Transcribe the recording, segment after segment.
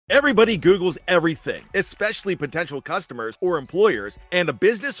Everybody Googles everything, especially potential customers or employers, and a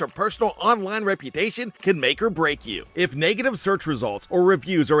business or personal online reputation can make or break you. If negative search results or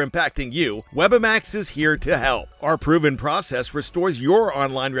reviews are impacting you, Webamax is here to help. Our proven process restores your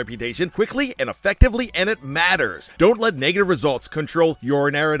online reputation quickly and effectively, and it matters. Don't let negative results control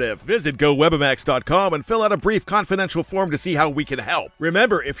your narrative. Visit GoWebamax.com and fill out a brief confidential form to see how we can help.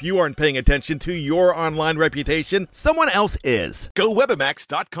 Remember, if you aren't paying attention to your online reputation, someone else is.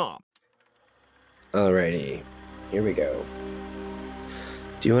 GoWebamax.com. Alrighty, here we go.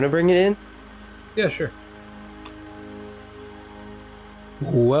 Do you want to bring it in? Yeah, sure.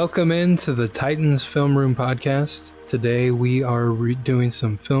 Welcome into the Titans Film Room podcast. Today we are doing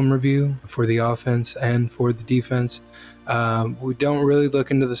some film review for the offense and for the defense. We don't really look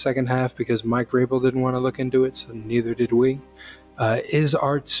into the second half because Mike Vrabel didn't want to look into it, so neither did we. Is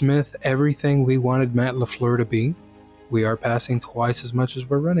Art Smith everything we wanted Matt LaFleur to be? We are passing twice as much as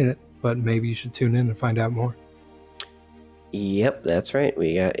we're running it, but maybe you should tune in and find out more. Yep, that's right.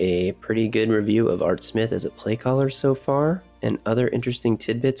 We got a pretty good review of Art Smith as a play caller so far, and other interesting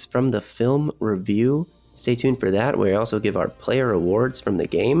tidbits from the film review. Stay tuned for that. We also give our player awards from the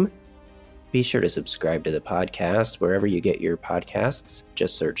game. Be sure to subscribe to the podcast wherever you get your podcasts.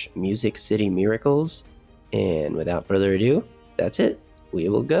 Just search Music City Miracles. And without further ado, that's it. We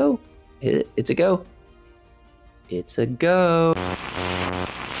will go. It's a go. It's a go.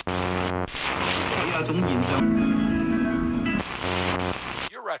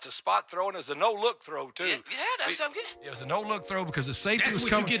 You're right. It's a spot throw and it's a no-look throw, too. Yeah, that's something good. It was a no-look throw because the safety was That's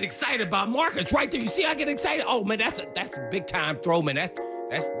coming. what you get excited about, Marcus, right there. You see I get excited? Oh, man, that's a big-time throw, man.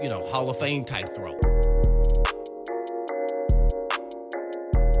 That's Hall of Fame type throw.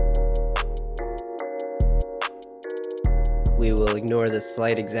 We will ignore the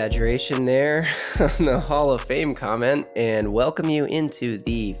slight exaggeration there on the Hall of Fame comment and welcome you into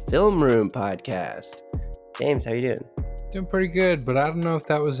the Film Room podcast. James, how you doing? Doing pretty good, but I don't know if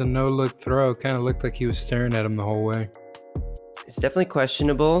that was a no-look throw. It kind of looked like he was staring at him the whole way. It's definitely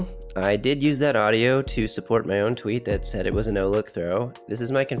questionable. I did use that audio to support my own tweet that said it was a no-look throw. This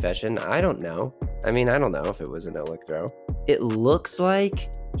is my confession. I don't know. I don't know if it was a no-look throw. It looks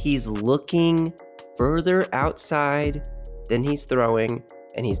like he's looking further outside than he's throwing,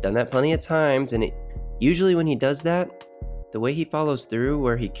 and he's done that plenty of times, and usually when he does that, the way he follows through,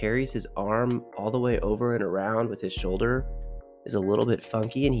 where he carries his arm all the way over and around with his shoulder, is a little bit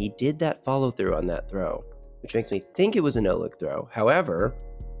funky, and he did that follow through on that throw, which makes me think it was a no-look throw. However,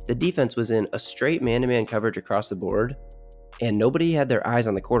 the defense was in a straight man-to-man coverage across the board, and nobody had their eyes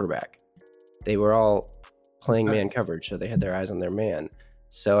on the quarterback. They were all playing man coverage, so they had their eyes on their man.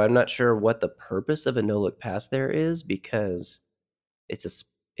 So I'm not sure what the purpose of a no-look pass there is, because it's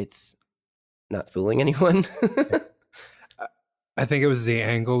not fooling anyone. I think it was the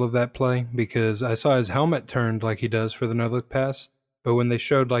angle of that play, because I saw his helmet turned like he does for the no-look pass, but when they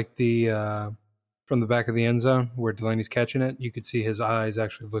showed like the from the back of the end zone where Delaney's catching it, you could see his eyes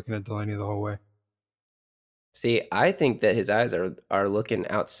actually looking at Delaney the whole way. See, I think that his eyes are looking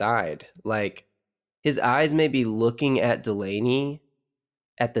outside. Like, his eyes may be looking at Delaney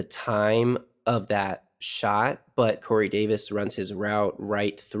at the time of that shot, but Corey Davis runs his route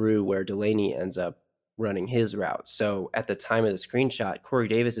right through where Delaney ends up running his route. So at the time of the screenshot, Corey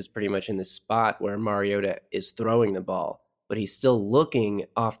Davis is pretty much in the spot where Mariota is throwing the ball, but he's still looking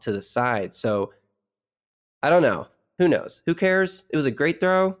off to the side. So I don't know. Who knows? Who cares? It was a great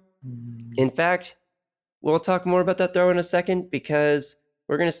throw. In fact, we'll talk more about that throw in a second, because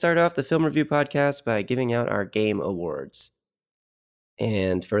we're going to start off the film review podcast by giving out our game awards.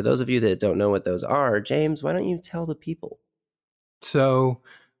 And for those of you that don't know what those are, James, why don't you tell the people? So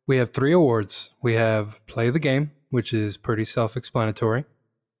we have 3 awards. We have Play of the Game, which is pretty self-explanatory.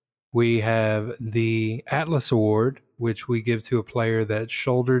 We have the Atlas Award, which we give to a player that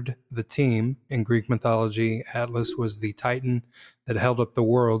shouldered the team. In Greek mythology, Atlas was the titan that held up the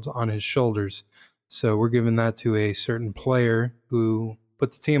world on his shoulders. So we're giving that to a certain player who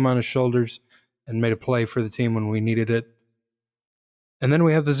put the team on his shoulders and made a play for the team when we needed it. And then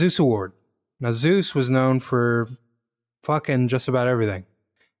we have the Zeus Award. Now, Zeus was known for fucking just about everything.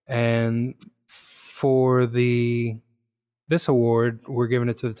 And for this award, we're giving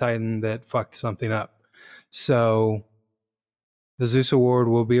it to the Titan that fucked something up. So the Zeus Award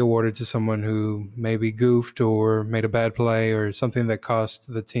will be awarded to someone who maybe goofed or made a bad play or something that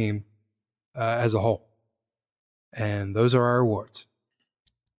cost the team as a whole. And those are our awards.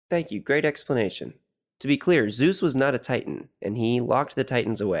 Thank you. Great explanation. To be clear, Zeus was not a Titan, and he locked the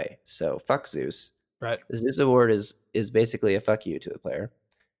Titans away. So fuck Zeus. Right. The Zeus Award is basically a fuck you to the player.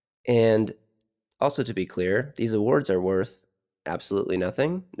 And also, to be clear, these awards are worth absolutely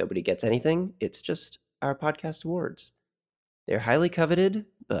nothing. Nobody gets anything. It's just our podcast awards. They're highly coveted,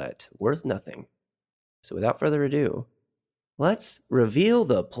 but worth nothing. So without further ado, let's reveal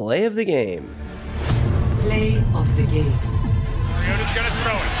the play of the game. Play of the game. Mariota's going to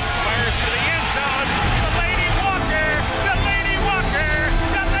throw it. Fires for the end zone. Delaney Walker. Delaney Walker.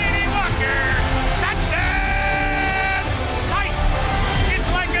 Delaney Walker. Touchdown! Titans.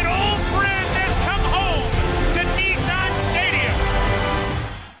 It's like an old friend has come home to Nissan Stadium.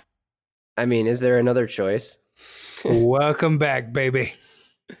 I mean, is there another choice? Welcome back, baby.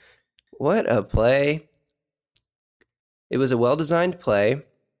 What a play. It was a well-designed play.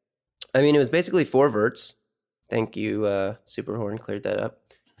 I mean, it was basically 4 verts. Thank you, Superhorn, cleared that up.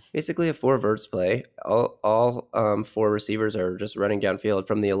 Basically a 4 verts play. All 4 receivers are just running downfield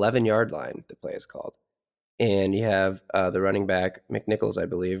from the 11-yard line, the play is called. And you have the running back, McNichols, I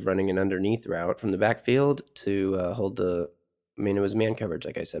believe, running an underneath route from the backfield to hold it was man coverage,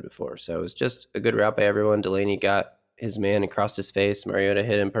 like I said before. So it was just a good route by everyone. Delaney got his man and crossed his face. Mariota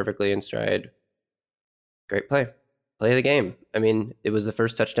hit him perfectly in stride. Great play. Play of the game. I mean, it was the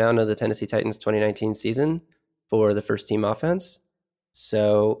first touchdown of the Tennessee Titans 2019 season for the first team offense.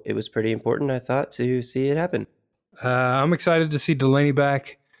 So it was pretty important, I thought, to see it happen. I'm excited to see Delaney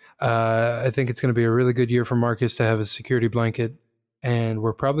back. I think it's going to be a really good year for Marcus to have a security blanket. And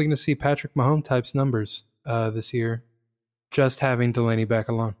we're probably going to see Patrick Mahomes types numbers this year, just having Delaney back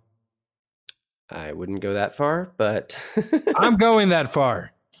alone. I wouldn't go that far, but I'm going that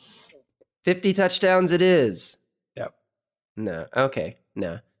far. 50 touchdowns it is. Yep. No. Okay.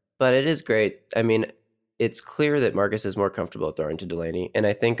 No. But it is great. I mean, it's clear that Marcus is more comfortable throwing to Delaney. And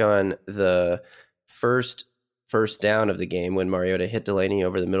I think on the first down of the game when Mariota hit Delaney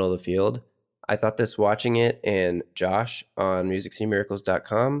over the middle of the field, I thought this watching it, and Josh on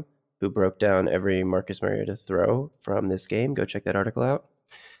MusicCityMiracles.com, who broke down every Marcus Mariota throw from this game, go check that article out,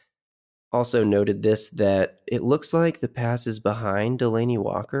 also noted this, that it looks like the pass is behind Delaney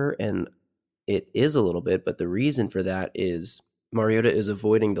Walker, and it is a little bit, but the reason for that is Mariota is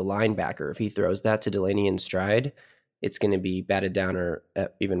avoiding the linebacker. If he throws that to Delaney in stride, it's going to be batted down, or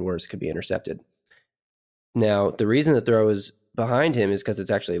even worse, could be intercepted. Now, the reason the throw is behind him is because it's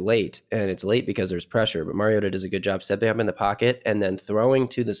actually late, and it's late because there's pressure, but Mariota does a good job stepping up in the pocket and then throwing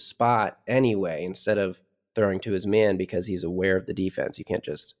to the spot anyway, instead of throwing to his man, because he's aware of the defense. You can't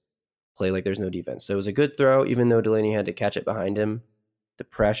just play like there's no defense. So it was a good throw, even though Delaney had to catch it behind him. The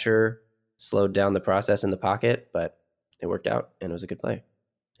pressure slowed down the process in the pocket, but it worked out, and it was a good play.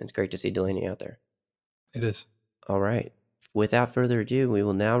 It's great to see Delaney out there. It is. All right. Without further ado, we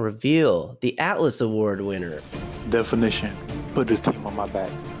will now reveal the Atlas Award winner. Definition: put the team on my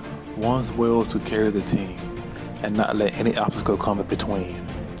back. One's will to carry the team and not let any obstacle come in between.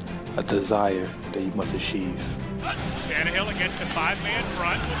 A desire that you must achieve. Tannehill against a 5-man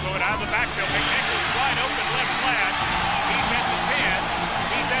front. Will throw it out of the backfield. McNichols wide open left flat. He's at the 10.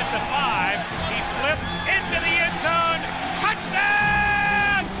 He's at the 5. He flips into the end zone.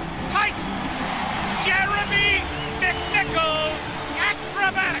 Touchdown! Titans! Jeremy McNichols,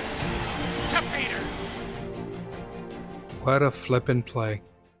 acrobatic to Peter. What a flippin' play.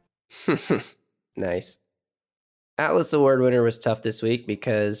 Nice. Atlas Award winner was tough this week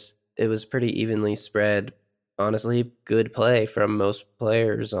because it was pretty evenly spread. Honestly, good play from most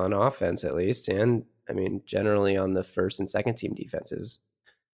players on offense, at least, and I mean, generally on the first and second team defenses.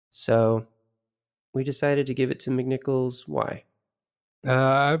 So we decided to give it to McNichols. Why?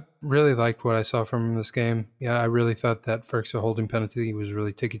 I really liked what I saw from him this game. Yeah, I really thought that Ferk's holding penalty was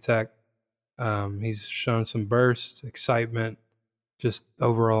really ticky-tack. He's shown some burst, excitement, just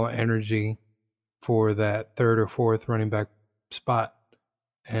overall energy for that third or fourth running back spot.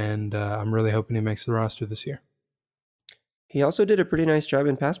 And I'm really hoping he makes the roster this year. He also did a pretty nice job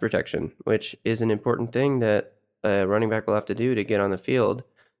in pass protection, which is an important thing that a running back will have to do to get on the field.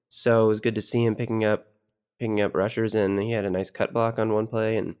 So it was good to see him picking up rushers, and he had a nice cut block on one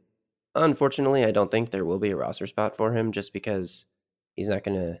play. And unfortunately, I don't think there will be a roster spot for him, just because he's not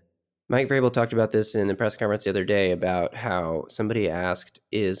going to. Mike Vrabel talked about this in the press conference the other day about how somebody asked,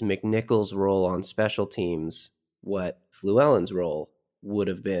 is McNichols' role on special teams what Fluellen's role would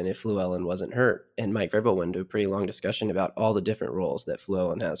have been if Fluellen wasn't hurt? And Mike Vrabel went into a pretty long discussion about all the different roles that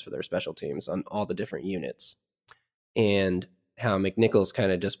Fluellen has for their special teams on all the different units, and how McNichols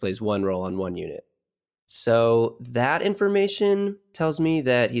kind of just plays one role on one unit. So that information tells me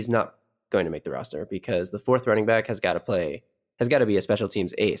that he's not going to make the roster, because the fourth running back has got to be a special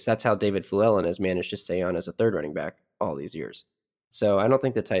teams ace. That's how David Fluellen has managed to stay on as a third running back all these years. So I don't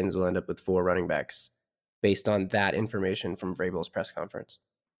think the Titans will end up with 4 running backs based on that information from Vrabel's press conference.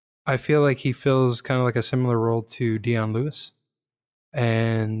 I feel like he fills kind of like a similar role to Dion Lewis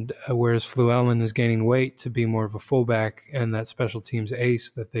And whereas Fluellen is gaining weight to be more of a fullback and that special teams ace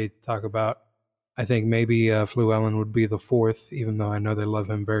that they talk about, I think maybe Fluellen would be the fourth, even though I know they love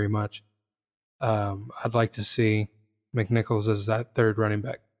him very much. I'd like to see McNichols as that third running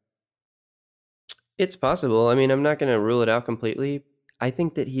back. It's possible. I mean, I'm not going to rule it out completely. I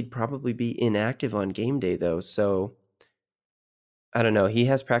think that he'd probably be inactive on game day, though. So I don't know. He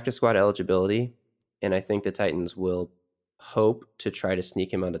has practice squad eligibility, and I think the Titans will hope to try to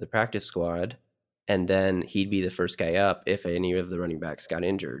sneak him onto the practice squad, and then he'd be the first guy up if any of the running backs got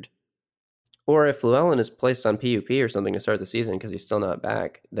injured. Or if Llewellyn is placed on PUP or something to start the season because he's still not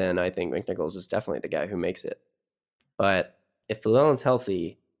back, then I think McNichols is definitely the guy who makes it. But if Llewellyn's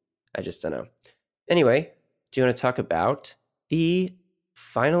healthy, I just don't know. Anyway, do you want to talk about the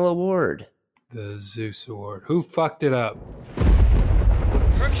final award? The Zeus Award. Who fucked it up?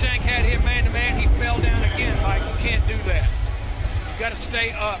 Cruikshank had him man-to-man. He fell down again, Mike. You can't do that. You've got to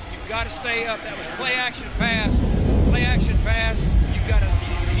stay up. You've got to stay up. That was play-action pass. Play-action pass. He's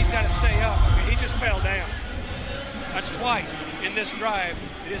got to stay up. I mean, he just fell down. That's twice in this drive.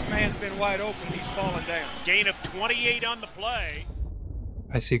 This man's been wide open. He's fallen down. Gain of 28 on the play.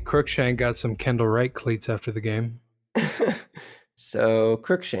 I see Crookshank got some Kendall Wright cleats after the game. So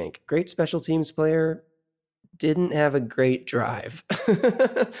Crookshank, great special teams player, didn't have a great drive.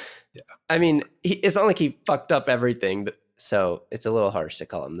 Yeah. I mean, it's not like he fucked up everything, so it's a little harsh to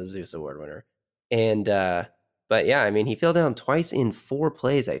call him the Zeus Award winner. And but yeah, I mean, he fell down twice in 4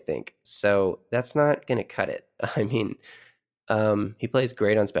 plays, I think. So that's not going to cut it. I mean, he plays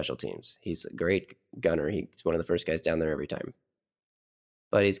great on special teams. He's a great gunner. He's one of the first guys down there every time.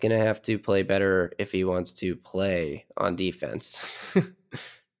 But he's going to have to play better if he wants to play on defense.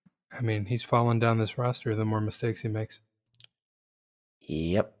 I mean, he's fallen down this roster the more mistakes he makes.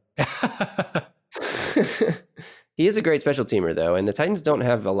 Yep. He is a great special teamer, though, and the Titans don't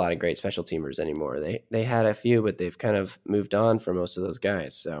have a lot of great special teamers anymore. They had a few, but they've kind of moved on for most of those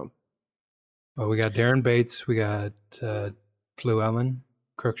guys. So, well, we got Darren Bates, we got Fluellen,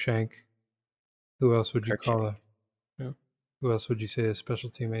 Crookshank. Who else would you call a? Who else would you say is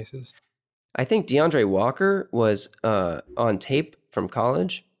special team aces? I think DeAndre Walker was on tape from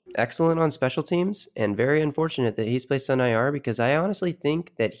college, excellent on special teams, and very unfortunate that he's placed on IR because I honestly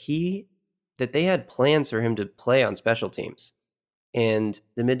think that they had plans for him to play on special teams. And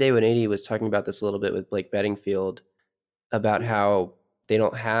the Midday 180 was talking about this a little bit with Blake Bedingfield about how they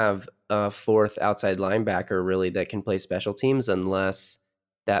don't have a fourth outside linebacker really that can play special teams unless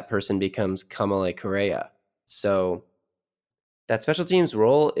that person becomes Kamale Correa. So that special teams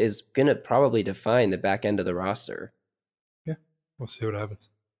role is going to probably define the back end of the roster. Yeah, we'll see what happens.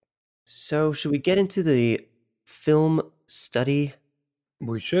 So should we get into the film study?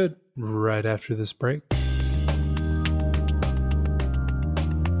 We should, right after this break.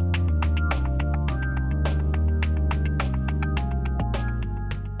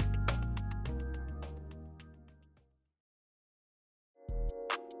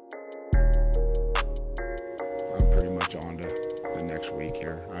 Week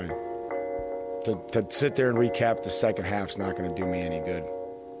here. To sit there and recap the second half's not going to do me any good.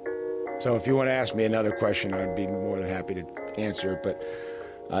 So if you want to ask me another question, I'd be more than happy to answer it, but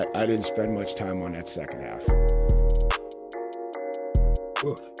I didn't spend much time on that second half.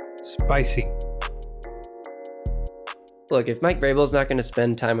 Oof. Spicy. Look, if Mike Vrabel's not going to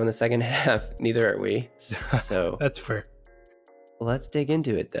spend time on the second half, neither are we. So that's fair. Let's dig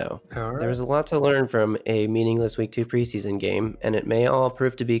into it, though. All right. There was a lot to learn from a meaningless Week 2 preseason game, and it may all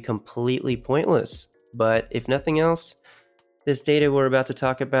prove to be completely pointless. But if nothing else, this data we're about to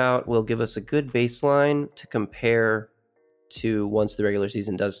talk about will give us a good baseline to compare to once the regular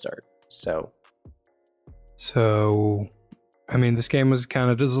season does start. So, I mean, this game was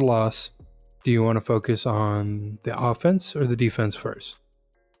counted as a loss. Do you want to focus on the offense or the defense first?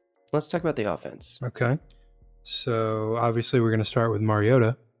 Let's talk about the offense. Okay. So obviously we're going to start with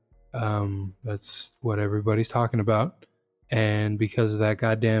Mariota. That's what everybody's talking about. And because of that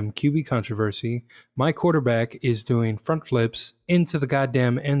goddamn QB controversy, my quarterback is doing front flips into the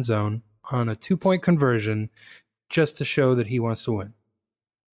goddamn end zone on a 2-point conversion just to show that he wants to win.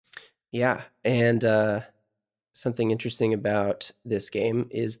 Yeah. And something interesting about this game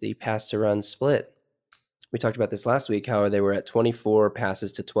is the pass to run split. We talked about this last week, how they were at 24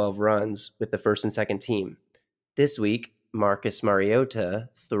 passes to 12 runs with the first and second team. This week, Marcus Mariota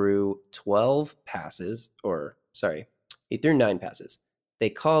threw 12 passes, he threw 9 passes. They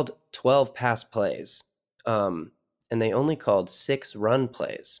called 12 pass plays, and they only called 6 run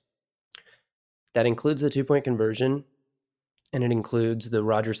plays. That includes the 2-point conversion, and it includes the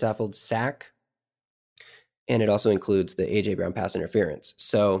Roger Saffold sack. And it also includes the A.J. Brown pass interference.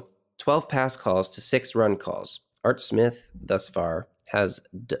 So 12 pass calls to 6 run calls. Art Smith, thus far, has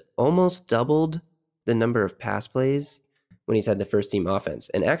almost doubled the number of pass plays when he's had the first team offense.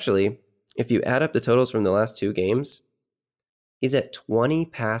 And actually, if you add up the totals from the last 2 games, he's at 20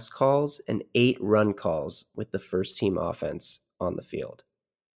 pass calls and 8 run calls with the first team offense on the field.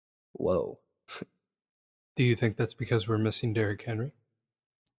 Whoa. Do you think that's because we're missing Derrick Henry?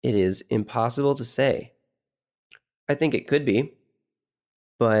 It is impossible to say. I think it could be,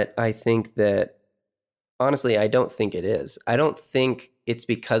 but I think that, honestly, I don't think it is. I don't think it's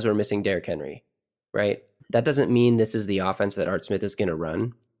because we're missing Derrick Henry, right? That doesn't mean this is the offense that Art Smith is going to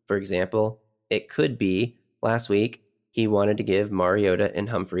run. For example, it could be last week he wanted to give Mariota and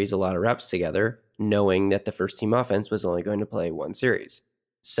Humphreys a lot of reps together, knowing that the first team offense was only going to play 1 series.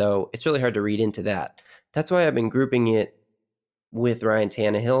 So it's really hard to read into that. That's why I've been grouping it with Ryan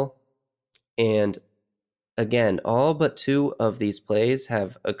Tannehill. And again, all but 2 of these plays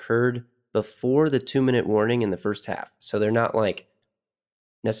have occurred before the 2-minute warning in the first half. So they're not like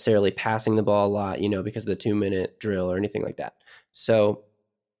necessarily passing the ball a lot, because of the 2-minute drill or anything like that. So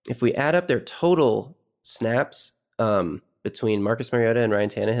if we add up their total snaps between Marcus Mariota and Ryan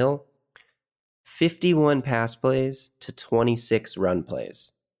Tannehill, 51 pass plays to 26 run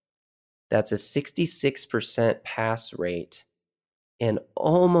plays. That's a 66% pass rate and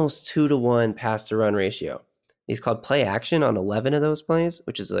almost 2-to-1 pass to run ratio. He's called play action on 11 of those plays,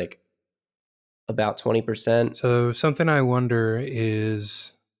 which is like about 20%. So something I wonder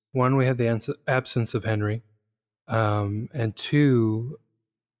is, 1, we have the absence of Henry. And 2,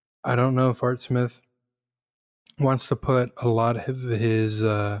 I don't know if Art Smith wants to put a lot of his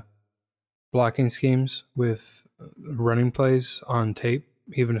blocking schemes with running plays on tape,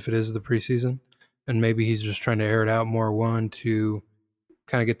 even if it is the preseason. And maybe he's just trying to air it out more, 1, to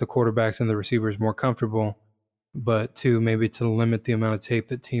kind of get the quarterbacks and the receivers more comfortable, but 2, maybe to limit the amount of tape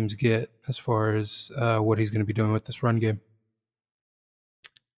that teams get as far as what he's going to be doing with this run game.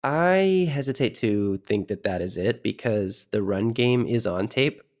 I hesitate to think that that is it, because the run game is on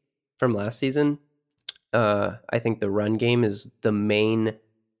tape from last season. I think the run game is the main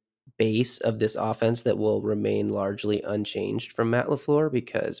base of this offense that will remain largely unchanged from Matt LaFleur,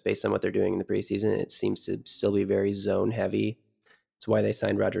 because based on what they're doing in the preseason, it seems to still be very zone heavy. It's why they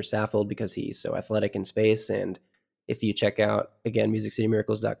signed Roger Saffold, because he's so athletic in space. And if you check out, again,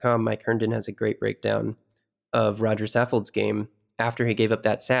 MusicCityMiracles.com, Mike Herndon has a great breakdown of Roger Saffold's game. After he gave up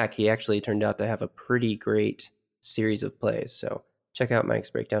that sack, he actually turned out to have a pretty great series of plays. So check out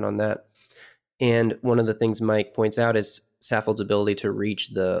Mike's breakdown on that. And one of the things Mike points out is Saffold's ability to reach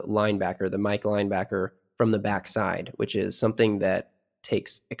the linebacker, the Mike linebacker, from the backside, which is something that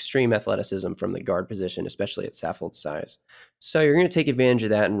takes extreme athleticism from the guard position, especially at Saffold's size. So you're going to take advantage of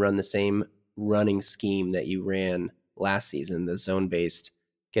that and run the same running scheme that you ran last season, the zone-based,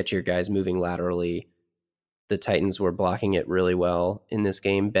 get your guys moving laterally. The Titans were blocking it really well in this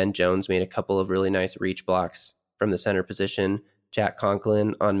game. Ben Jones made a couple of really nice reach blocks from the center position. Jack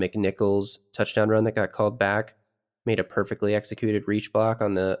Conklin on McNichols' touchdown run that got called back made a perfectly executed reach block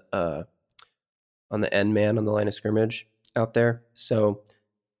on the end man on the line of scrimmage out there. So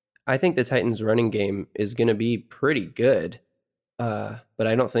I think the Titans running game is going to be pretty good, but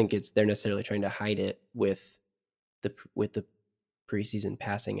I don't think they're necessarily trying to hide it with the preseason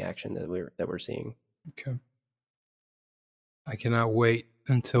passing action that we're seeing. Okay. I cannot wait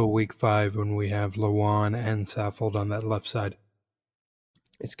until week 5 when we have Lewan and Saffold on that left side.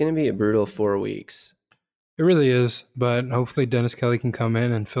 It's going to be a brutal 4 weeks. It really is, but hopefully Dennis Kelly can come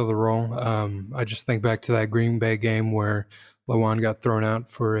in and fill the role. I just think back to that Green Bay game where Lewan got thrown out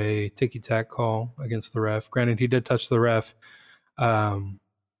for a ticky-tack call against the ref. Granted, he did touch the ref,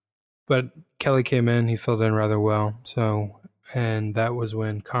 but Kelly came in. He filled in rather well. And that was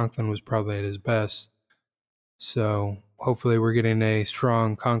when Conklin was probably at his best. So hopefully we're getting a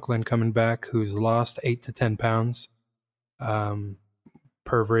strong Conklin coming back who's lost 8 to 10 pounds.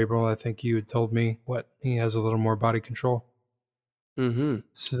 Per Vrabel, I think you had told me he has a little more body control. Mm-hmm.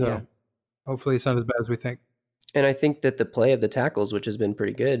 So yeah. Hopefully it's not as bad as we think. And I think that the play of the tackles, which has been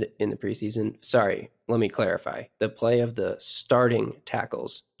pretty good in the preseason, let me clarify. The play of the starting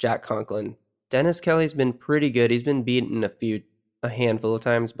tackles, Jack Conklin, Dennis Kelly's been pretty good. He's been beaten a handful of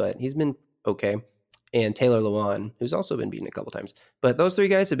times, but he's been okay. And Taylor Lewan, who's also been beaten a couple times. But those 3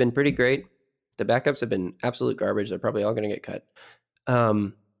 guys have been pretty great. The backups have been absolute garbage. They're probably all going to get cut.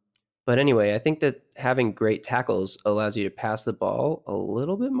 But anyway, I think that having great tackles allows you to pass the ball a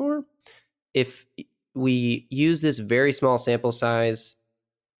little bit more. If we use this very small sample size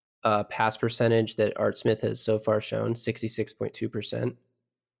pass percentage that Art Smith has so far shown, 66.2%,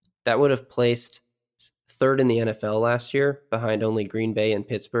 that would have placed third in the NFL last year, behind only Green Bay and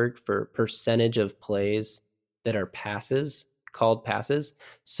Pittsburgh for percentage of plays that are passes, called passes.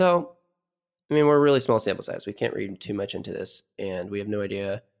 So, I mean, we're a really small sample size. We can't read too much into this, and we have no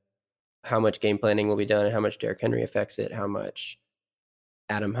idea how much game planning will be done and how much Derrick Henry affects it, how much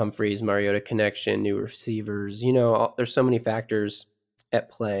Adam Humphries, Mariota connection, new receivers. There's so many factors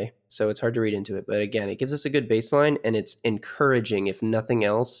at play, so it's hard to read into it. But again, it gives us a good baseline, and it's encouraging, if nothing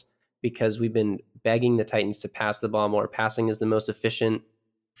else, because we've been begging the Titans to pass the ball more. Passing is the most efficient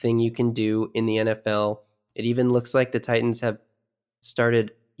thing you can do in the NFL. It even looks like the Titans have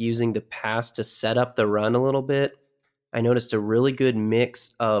started using the pass to set up the run a little bit. I noticed a really good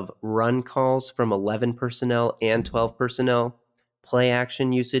mix of run calls from 11 personnel and 12 personnel, play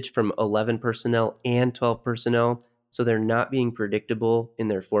action usage from 11 personnel and 12 personnel. So they're not being predictable in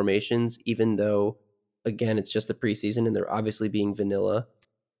their formations, even though, again, it's just the preseason and they're obviously being vanilla.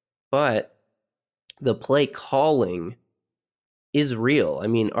 But the play calling is real. I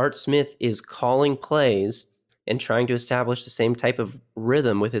mean, Art Smith is calling plays and trying to establish the same type of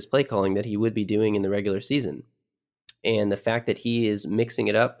rhythm with his play calling that he would be doing in the regular season. And the fact that he is mixing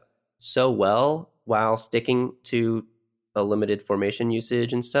it up so well while sticking to a limited formation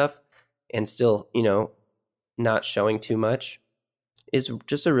usage and stuff and still, not showing too much is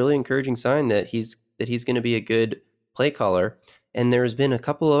just a really encouraging sign that he's going to be a good play caller. And there's been a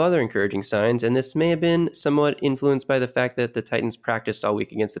couple of other encouraging signs, and this may have been somewhat influenced by the fact that the Titans practiced all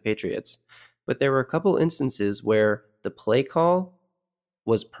week against the Patriots. But there were a couple instances where the play call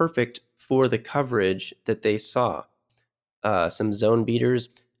was perfect for the coverage that they saw. Some zone beaters.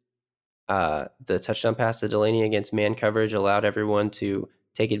 The touchdown pass to Delaney against man coverage allowed everyone to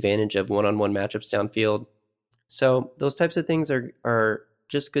take advantage of one-on-one matchups downfield. So those types of things are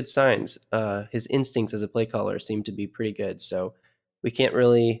just good signs. His instincts as a play caller seem to be pretty good. So we can't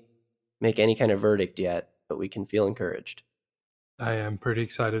really make any kind of verdict yet, but we can feel encouraged. I am pretty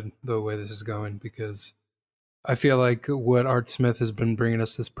excited the way this is going because I feel like what Art Smith has been bringing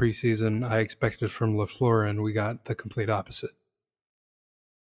us this preseason, I expected from LaFleur, and we got the complete opposite.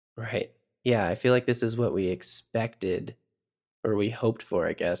 Right. Yeah, I feel like this is what we expected, or we hoped for,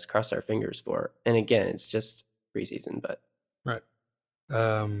 I guess, crossed our fingers for. And again, it's just preseason, but... Right.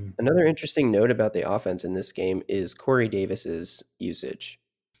 Another interesting note about the offense in this game is Corey Davis's usage.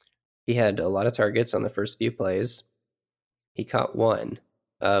 He had a lot of targets on the first few plays. He caught one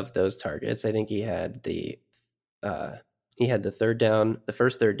of those targets. I think he had the third down, the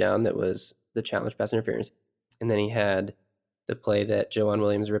first third down that was the challenge pass interference. And then he had the play that Joanne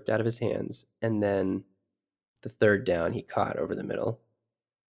Williams ripped out of his hands. And then the third down he caught over the middle.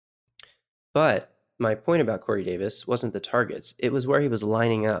 But my point about Corey Davis wasn't the targets. It was where he was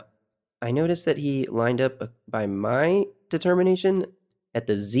lining up. I noticed that he lined up, by my determination, at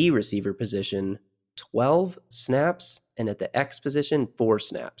the Z receiver position 12 snaps, and at the X position 4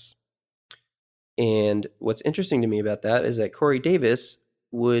 snaps. And what's interesting to me about that is that Corey Davis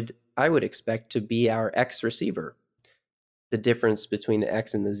I would expect to be our X receiver. The difference between the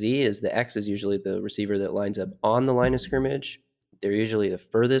X and the Z is the X is usually the receiver that lines up on the line of scrimmage. They're usually the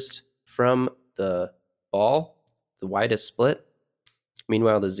furthest from the ball, the widest split.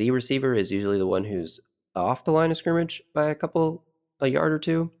 Meanwhile, the Z receiver is usually the one who's off the line of scrimmage by a yard or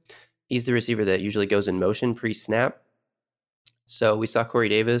two. He's the receiver that usually goes in motion pre-snap. So we saw Corey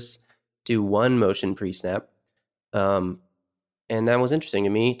Davis do one motion pre-snap. And that was interesting to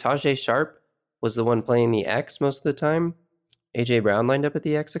me. Tajay Sharp was the one playing the X most of the time. A.J. Brown lined up at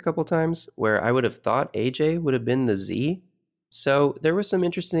the X a couple times, where I would have thought A.J. would have been the Z. So there were some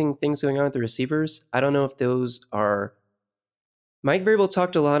interesting things going on with the receivers. I don't know if those are... Mike Vrabel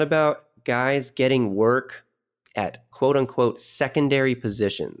talked a lot about guys getting work at quote-unquote secondary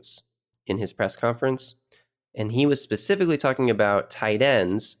positions in his press conference. And he was specifically talking about tight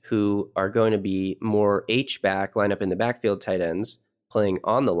ends who are going to be more H-back, line up in the backfield tight ends, playing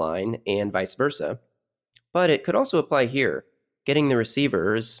on the line, and vice versa. But it could also apply here. Getting the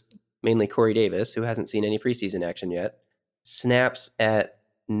receivers, mainly Corey Davis, who hasn't seen any preseason action yet, snaps at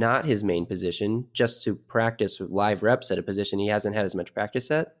not his main position, just to practice with live reps at a position he hasn't had as much practice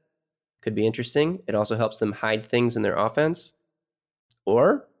at. Could be interesting. It also helps them hide things in their offense.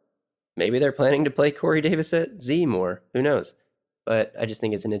 Or maybe they're planning to play Corey Davis at Z more. Who knows? But I just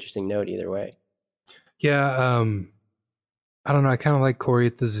think it's an interesting note either way. Yeah, I don't know. I kind of like Corey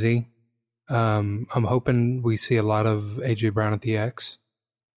at the Z. I'm hoping we see a lot of A.J. Brown at the X.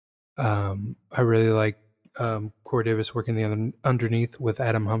 I really like Corey Davis working the underneath with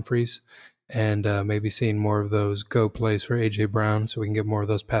Adam Humphries, and maybe seeing more of those go plays for A.J. Brown so we can get more of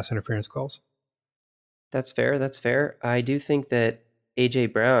those pass interference calls. That's fair. I do think that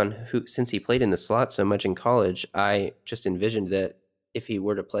AJ Brown, who, since he played in the slot so much in college, I just envisioned that if he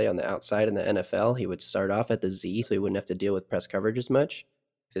were to play on the outside in the NFL, he would start off at the Z, so he wouldn't have to deal with press coverage as much,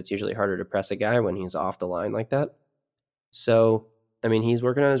 because it's usually harder to press a guy when he's off the line like that. So, I mean, he's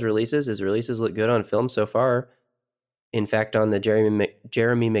working on his releases. His releases look good on film so far. In fact, on the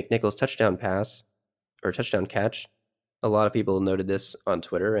Jeremy McNichols touchdown pass or touchdown catch, a lot of people noted this on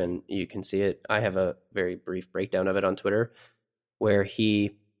Twitter, and you can see it. I have a very brief breakdown of it on Twitter, where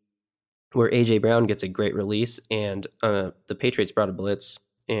AJ Brown gets a great release, and the Patriots brought a blitz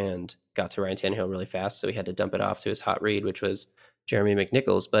and got to Ryan Tannehill really fast, so he had to dump it off to his hot read, which was Jeremy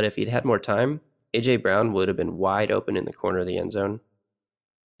McNichols. But if he'd had more time, AJ Brown would have been wide open in the corner of the end zone,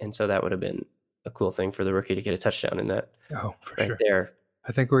 and so that would have been a cool thing for the rookie to get a touchdown in that. Oh, for right sure. There.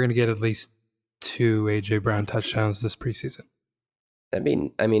 I think we're going to get at least 2 AJ Brown touchdowns this preseason. I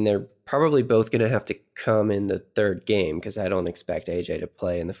mean, they're probably both going to have to come in the third game, because I don't expect AJ to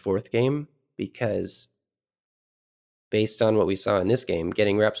play in the fourth game, because based on what we saw in this game,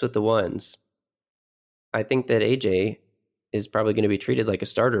 getting reps with the ones, I think that AJ is probably going to be treated like a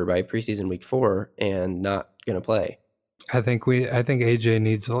starter by preseason week 4 and not going to play. I think AJ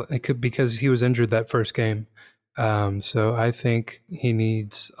needs, because he was injured that first game. So I think he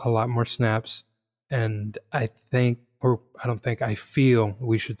needs a lot more snaps, and I feel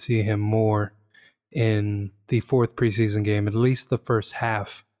we should see him more in the 4th preseason game, at least the first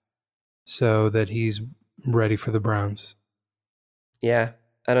half, so that he's ready for the Browns. Yeah,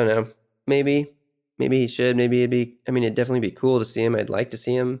 I don't know. Maybe he should. Maybe it'd definitely be cool to see him. I'd like to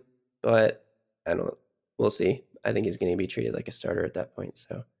see him, but I don't know. We'll see. I think he's going to be treated like a starter at that point.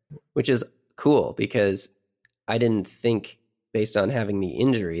 So, which is cool, because I didn't think, based on having the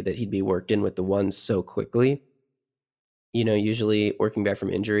injury, that he'd be worked in with the ones so quickly. You know, usually working back from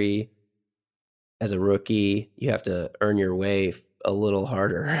injury as a rookie, you have to earn your way a little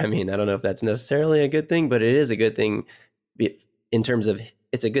harder. I mean, I don't know if that's necessarily a good thing, but it is a good thing in terms of,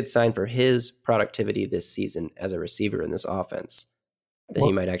 it's a good sign for his productivity this season as a receiver in this offense, that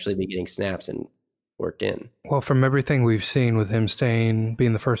he might actually be getting snaps and worked in. Well, from everything we've seen with him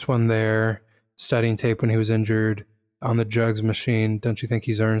being the first one there, studying tape when he was injured, on the jugs machine, don't you think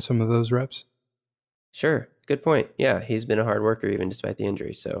he's earned some of those reps? Sure. Good point. Yeah, he's been a hard worker even despite the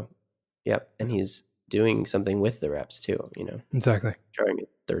injury. So, yep. And he's doing something with the reps too, you know. Exactly. Trying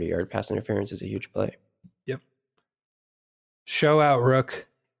a 30-yard pass interference is a huge play. Yep. Show out, Rook.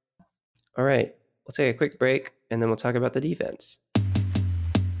 All right. We'll take a quick break, and then we'll talk about the defense.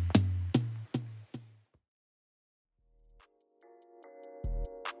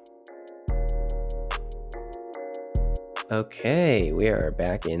 Okay, we are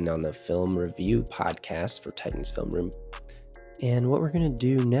back in on the film review podcast for Titans Film Room. And what we're going to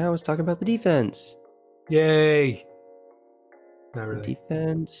do now is talk about the defense. Yay! Not really. The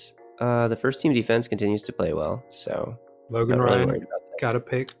defense. The first team defense continues to play well, so Logan not really Ryan worried about that. got a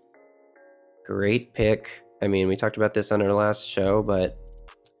pick. Great pick. I mean, we talked about this on our last show, but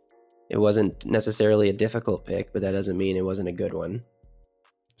it wasn't necessarily a difficult pick, but that doesn't mean it wasn't a good one.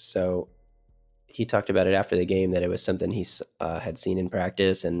 So he talked about it after the game, that it was something he had seen in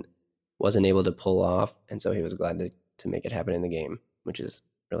practice and wasn't able to pull off, and so he was glad to make it happen in the game, which is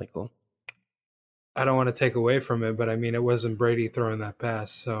really cool. I don't want to take away from it, but I mean, it wasn't Brady throwing that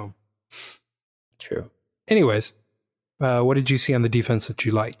pass, so. True. Anyways, what did you see on the defense that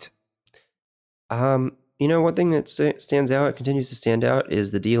you liked? You know, one thing that stands out, continues to stand out,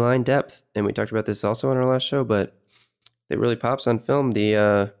 is the D-line depth, and we talked about this also on our last show, but it really pops on film.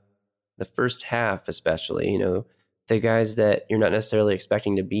 The first half, especially, you know, the guys that you're not necessarily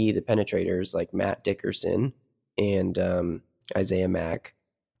expecting to be the penetrators, like Matt Dickerson and Isaiah Mack,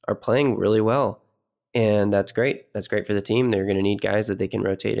 are playing really well. And that's great. That's great for the team. They're going to need guys that they can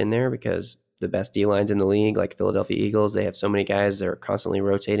rotate in there, because the best D-lines in the league, like Philadelphia Eagles, they have so many guys that are constantly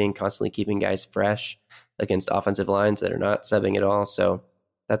rotating, constantly keeping guys fresh against offensive lines that are not subbing at all. So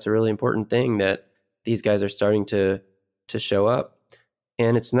that's a really important thing, that these guys are starting to show up.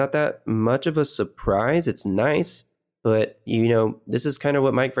 And it's not that much of a surprise. It's nice, but, you know, this is kind of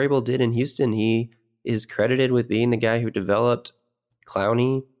what Mike Vrabel did in Houston. He is credited with being the guy who developed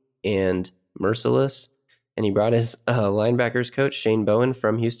Clowney and Merciless, and he brought his linebackers coach, Shane Bowen,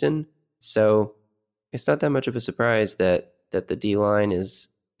 from Houston. So it's not that much of a surprise that the D-line is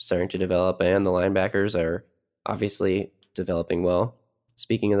starting to develop, and the linebackers are obviously developing well.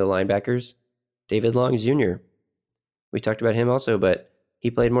 Speaking of the linebackers, David Long Jr., we talked about him also, but he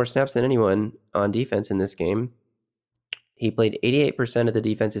played more snaps than anyone on defense in this game. He played 88% of the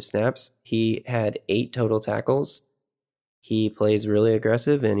defensive snaps. He had 8 total tackles. He plays really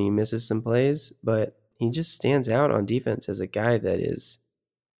aggressive, and he misses some plays, but he just stands out on defense as a guy that is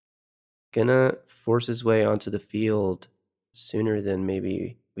gonna force his way onto the field sooner than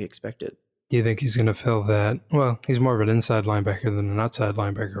maybe we expected. Do you think he's going to fill that? Well, he's more of an inside linebacker than an outside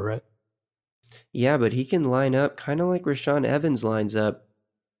linebacker, right? Yeah, but he can line up kind of like Rashaan Evans lines up.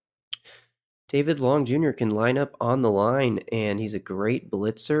 David Long Jr. can line up on the line, and he's a great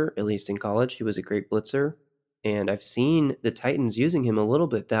blitzer, at least in college. He was a great blitzer, and I've seen the Titans using him a little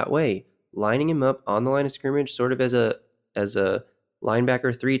bit that way, lining him up on the line of scrimmage, sort of as a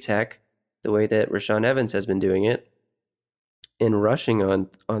linebacker 3-tech, the way that Rashaan Evans has been doing it, and rushing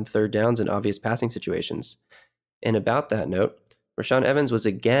on third downs and obvious passing situations. And about that note, Rashaan Evans was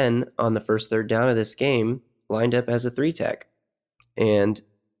again on the first third down of this game, lined up as a 3-tech. And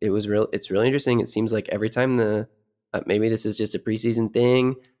it's really interesting. It seems like every time maybe this is just a preseason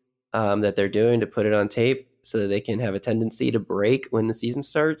thing that they're doing to put it on tape so that they can have a tendency to break when the season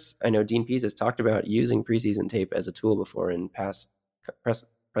starts. I know Dean Pease has talked about using preseason tape as a tool before in past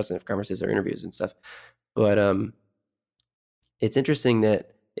precedent conferences or interviews and stuff. But it's interesting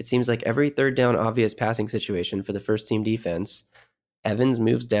that it seems like every third down obvious passing situation for the first team defense, Evans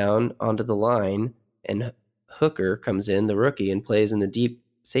moves down onto the line and Hooker comes in, the rookie, and plays in the deep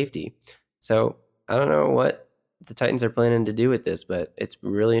safety. So I don't know what the Titans are planning to do with this, but it's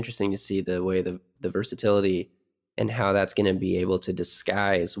really interesting to see the way the versatility and how that's going to be able to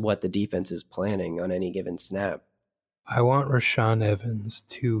disguise what the defense is planning on any given snap. I want Rashaan Evans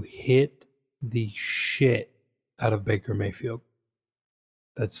to hit the shit out of Baker Mayfield.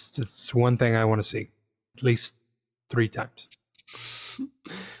 That's just one thing I want to see, at least 3 times.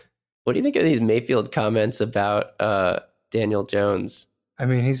 What do you think of these Mayfield comments about Daniel Jones? I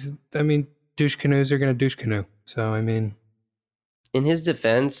mean, douche canoes are going to douche canoe. So, I mean, in his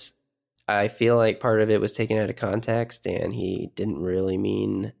defense, I feel like part of it was taken out of context and he didn't really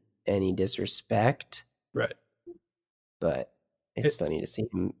mean any disrespect. Right. But it's funny to see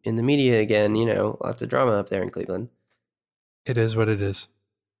him in the media again, lots of drama up there in Cleveland. It is what it is.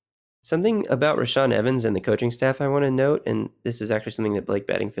 Something about Rashaan Evans and the coaching staff I want to note, and this is actually something that Blake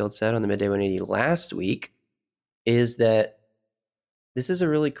Bedingfield said on the Midday 180 last week, is that this is a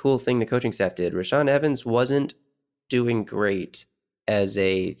really cool thing the coaching staff did. Rashaan Evans wasn't doing great as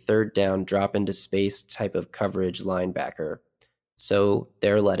a third down drop into space type of coverage linebacker. So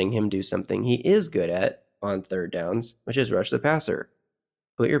they're letting him do something he is good at on third downs, which is rush the passer.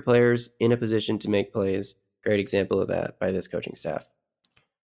 Put your players in a position to make plays. Great example of that by this coaching staff.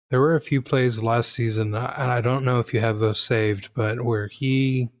 There were a few plays last season, and I don't know if you have those saved, but where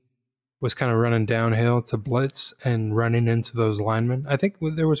he was kind of running downhill to blitz and running into those linemen. I think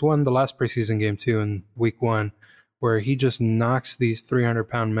there was one the last preseason game too in week 1 where he just knocks these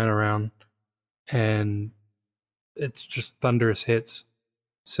 300-pound men around, and it's just thunderous hits.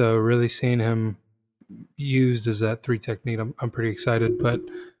 So really seeing him used as that 3 technique, I'm pretty excited, but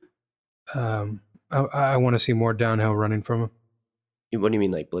I want to see more downhill running from him. What do you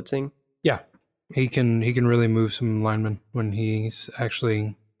mean, like blitzing? Yeah, he can really move some linemen when he's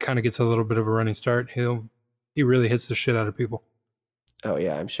actually kind of gets a little bit of a running start. He really hits the shit out of people. Oh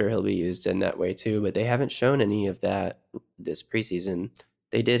yeah, I'm sure he'll be used in that way too. But they haven't shown any of that this preseason.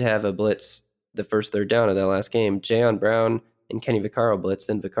 They did have a blitz the first third down of that last game. Jayon Brown and Kenny Vaccaro blitzed,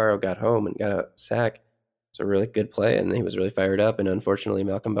 then Vaccaro got home and got a sack. It's a really good play, and he was really fired up. And unfortunately,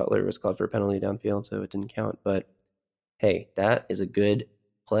 Malcolm Butler was called for a penalty downfield, so it didn't count. But hey, that is a good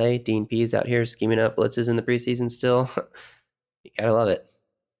play. Dean Pease out here scheming up blitzes in the preseason still. You gotta love it.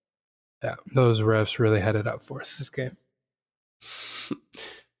 Yeah, those refs really had it up for us this game.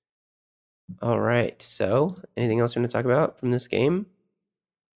 All right, so anything else you want to talk about from this game?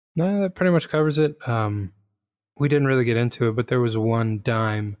 No, that pretty much covers it. We didn't really get into it, but there was one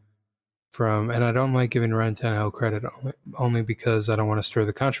dime and I don't like giving Ryan Tannehill credit only because I don't want to stir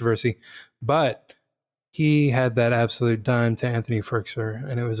the controversy, but he had that absolute dime to Anthony Firkser,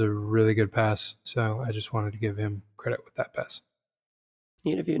 and it was a really good pass. So I just wanted to give him credit with that pass.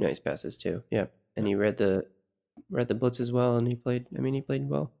 He had a few nice passes too. Yeah. And he read the blitz as well, and he played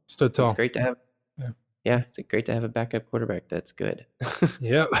well. Stood tall. It's great to have. Yeah, it's great to have a backup quarterback that's good.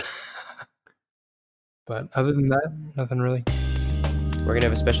 Yep. But other than that, nothing really. We're going to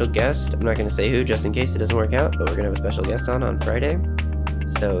have a special guest. I'm not going to say who just in case it doesn't work out, but we're going to have a special guest on Friday.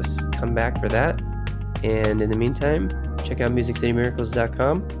 So come back for that. And in the meantime, check out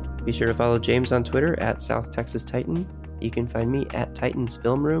MusicCityMiracles.com. Be sure to follow James on Twitter at South Texas Titan. You can find me at Titans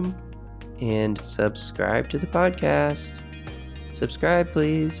Film Room. And subscribe to the podcast. Subscribe,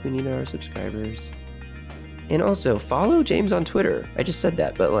 please. We need our subscribers. And also, follow James on Twitter. I just said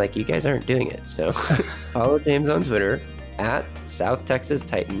that, but you guys aren't doing it. So follow James on Twitter at South Texas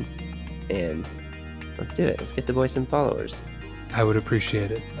Titan. And Let's do it. Let's get the boys some followers. I would appreciate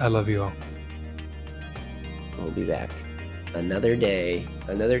it. I love you all. We'll be back another day,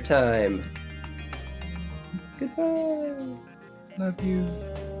 another time. Goodbye. Love you.